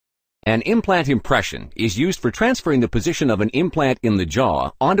An implant impression is used for transferring the position of an implant in the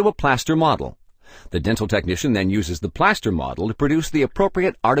jaw onto a plaster model. The dental technician then uses the plaster model to produce the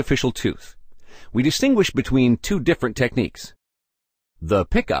appropriate artificial tooth. We distinguish between two different techniques: the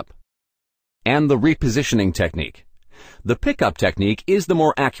pickup and the repositioning technique. The pickup technique is the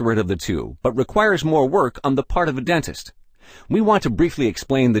more accurate of the two, but requires more work on the part of a dentist. We want to briefly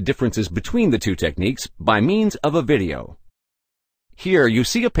explain the differences between the two techniques by means of a video. Here you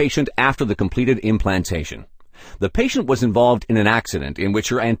see a patient after the completed implantation. The patient was involved in an accident in which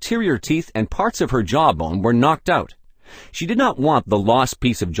her anterior teeth and parts of her jawbone were knocked out. She did not want the lost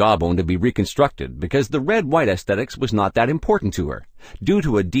piece of jawbone to be reconstructed because the red-white aesthetics was not that important to her, due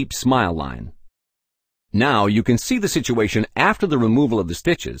to a deep smile line. Now you can see the situation after the removal of the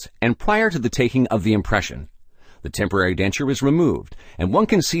stitches and prior to the taking of the impression. The temporary denture is removed, and one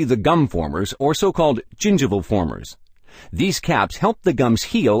can see the gum formers, or so-called gingival formers. These caps help the gums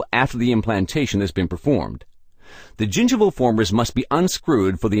heal after the implantation has been performed. The gingival formers must be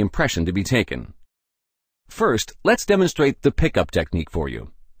unscrewed for the impression to be taken. First, let's demonstrate the pickup technique for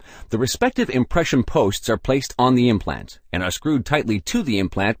you. The respective impression posts are placed on the implant and are screwed tightly to the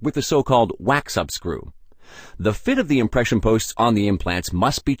implant with the so-called wax-up screw. The fit of the impression posts on the implants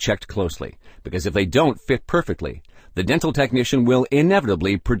must be checked closely, because if they don't fit perfectly, the dental technician will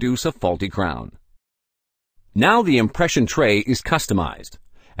inevitably produce a faulty crown. Now the impression tray is customized.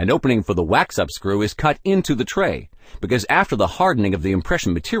 An opening for the wax-up screw is cut into the tray, because after the hardening of the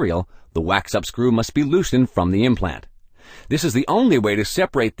impression material, the wax-up screw must be loosened from the implant. This is the only way to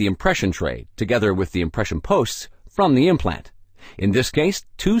separate the impression tray, together with the impression posts, from the implant. In this case,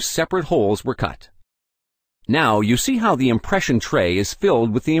 two separate holes were cut. Now you see how the impression tray is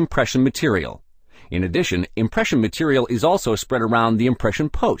filled with the impression material. In addition, impression material is also spread around the impression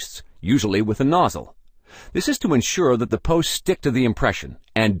posts, usually with a nozzle. This is to ensure that the posts stick to the impression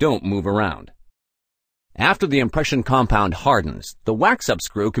and don't move around. After the impression compound hardens, the wax-up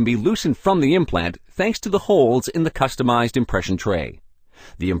screw can be loosened from the implant thanks to the holes in the customized impression tray.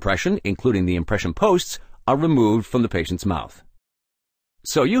 The impression, including the impression posts, are removed from the patient's mouth.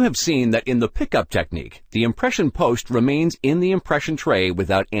 So you have seen that in the pickup technique, the impression post remains in the impression tray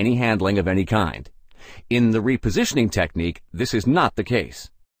without any handling of any kind. In the repositioning technique, this is not the case.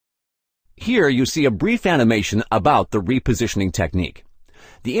 Here you see a brief animation about the repositioning technique.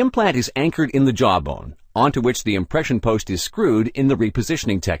 The implant is anchored in the jawbone, onto which the impression post is screwed in the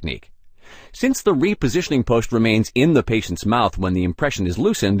repositioning technique. Since the repositioning post remains in the patient's mouth when the impression is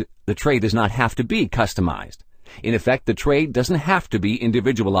loosened, the tray does not have to be customized. In effect, the tray doesn't have to be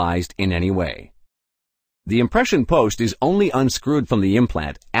individualized in any way. The impression post is only unscrewed from the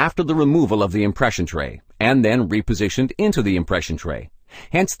implant after the removal of the impression tray, and then repositioned into the impression tray.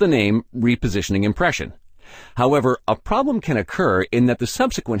 Hence the name repositioning impression. However, a problem can occur in that the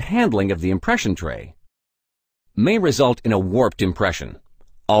subsequent handling of the impression tray may result in a warped impression.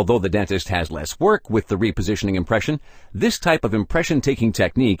 Although the dentist has less work with the repositioning impression, this type of impression-taking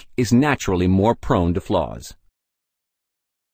technique is naturally more prone to flaws.